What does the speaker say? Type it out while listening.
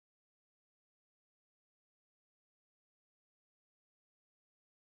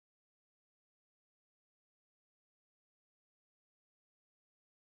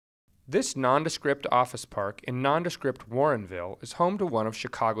This nondescript office park in nondescript Warrenville is home to one of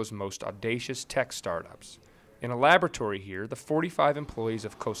Chicago's most audacious tech startups. In a laboratory here, the 45 employees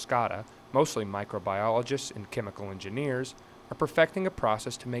of Coskata, mostly microbiologists and chemical engineers, are perfecting a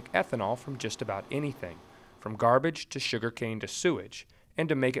process to make ethanol from just about anything, from garbage to sugarcane to sewage, and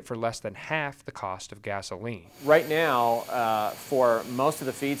to make it for less than half the cost of gasoline. Right now, for most of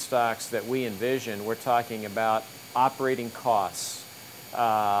the feedstocks that we envision, we're talking about operating costs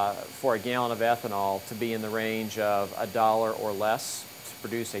for a gallon of ethanol to be in the range of $1 or less. To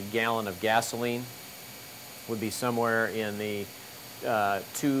produce a gallon of gasoline would be somewhere in the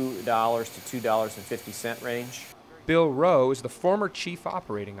 $2 to $2.50 range. Bill Rowe is the former chief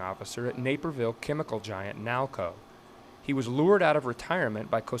operating officer at Naperville chemical giant Nalco. He was lured out of retirement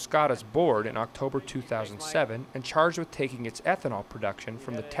by Coskata's board in October 2007 and charged with taking its ethanol production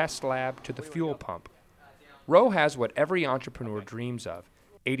from the test lab to the fuel pump. Rowe has what every entrepreneur dreams of: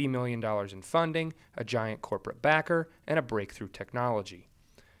 $80 million in funding, a giant corporate backer, and a breakthrough technology.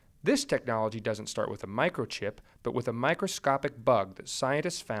 This technology doesn't start with a microchip, but with a microscopic bug that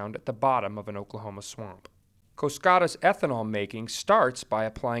scientists found at the bottom of an Oklahoma swamp. Coskata's ethanol making starts by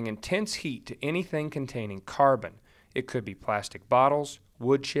applying intense heat to anything containing carbon. It could be plastic bottles,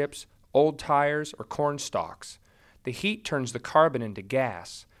 wood chips, old tires, or corn stalks. The heat turns the carbon into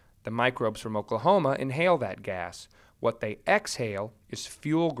gas. The microbes from Oklahoma inhale that gas. What they exhale is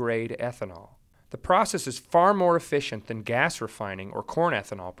fuel-grade ethanol. The process is far more efficient than gas refining or corn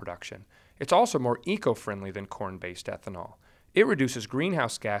ethanol production. It's also more eco-friendly than corn-based ethanol. It reduces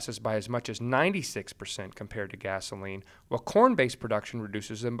greenhouse gases by as much as 96% compared to gasoline, while corn-based production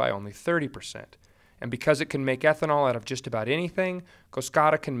reduces them by only 30%. And because it can make ethanol out of just about anything,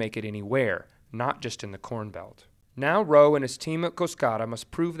 Coskata can make it anywhere, not just in the Corn Belt. Now Rowe and his team at Coskata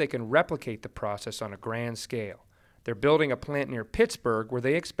must prove they can replicate the process on a grand scale. They're building a plant near Pittsburgh where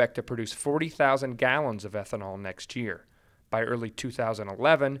they expect to produce 40,000 gallons of ethanol next year. By early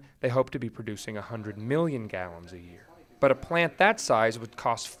 2011, they hope to be producing 100 million gallons a year. But a plant that size would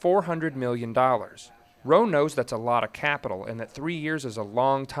cost $400 million. Rowe knows that's a lot of capital and that 3 years is a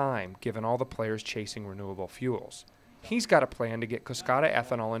long time given all the players chasing renewable fuels. He's got a plan to get Coskata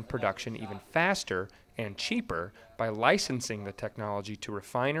ethanol in production even faster and cheaper by licensing the technology to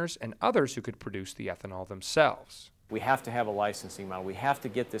refiners and others who could produce the ethanol themselves. We have to have a licensing model. We have to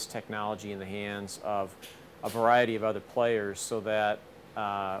get this technology in the hands of a variety of other players so that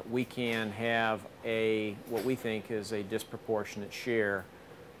we can have what we think is a disproportionate share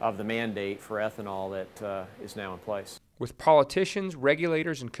of the mandate for ethanol that is now in place. With politicians,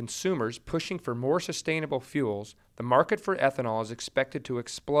 regulators, and consumers pushing for more sustainable fuels, the market for ethanol is expected to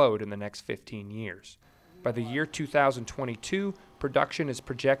explode in the next 15 years. By the year 2022, production is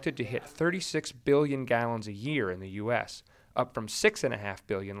projected to hit 36 billion gallons a year in the U.S., up from 6.5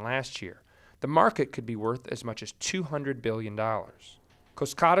 billion last year. The market could be worth as much as $200 billion.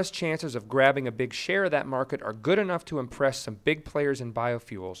 Coskata's chances of grabbing a big share of that market are good enough to impress some big players in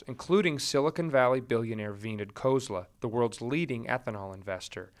biofuels, including Silicon Valley billionaire Vinod Khosla, the world's leading ethanol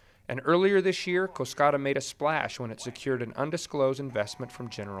investor. And earlier this year, Coskata made a splash when it secured an undisclosed investment from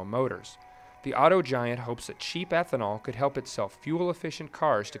General Motors. The auto giant hopes that cheap ethanol could help it sell fuel-efficient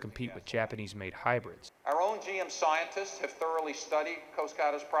cars to compete with Japanese-made hybrids. Our own GM scientists have thoroughly studied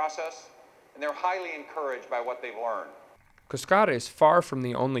Coskata's process, and they're highly encouraged by what they've learned. Coskata is far from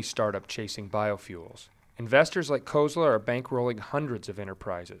the only startup chasing biofuels. Investors like Khosla are bankrolling hundreds of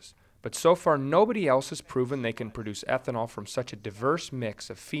enterprises. But so far, nobody else has proven they can produce ethanol from such a diverse mix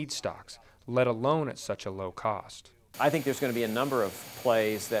of feedstocks, let alone at such a low cost. I think there's going to be a number of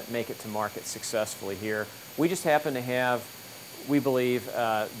plays that make it to market successfully here. We just happen to have, we believe,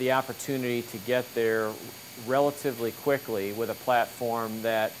 the opportunity to get there relatively quickly with a platform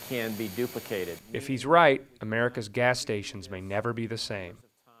that can be duplicated. If he's right, America's gas stations may never be the same.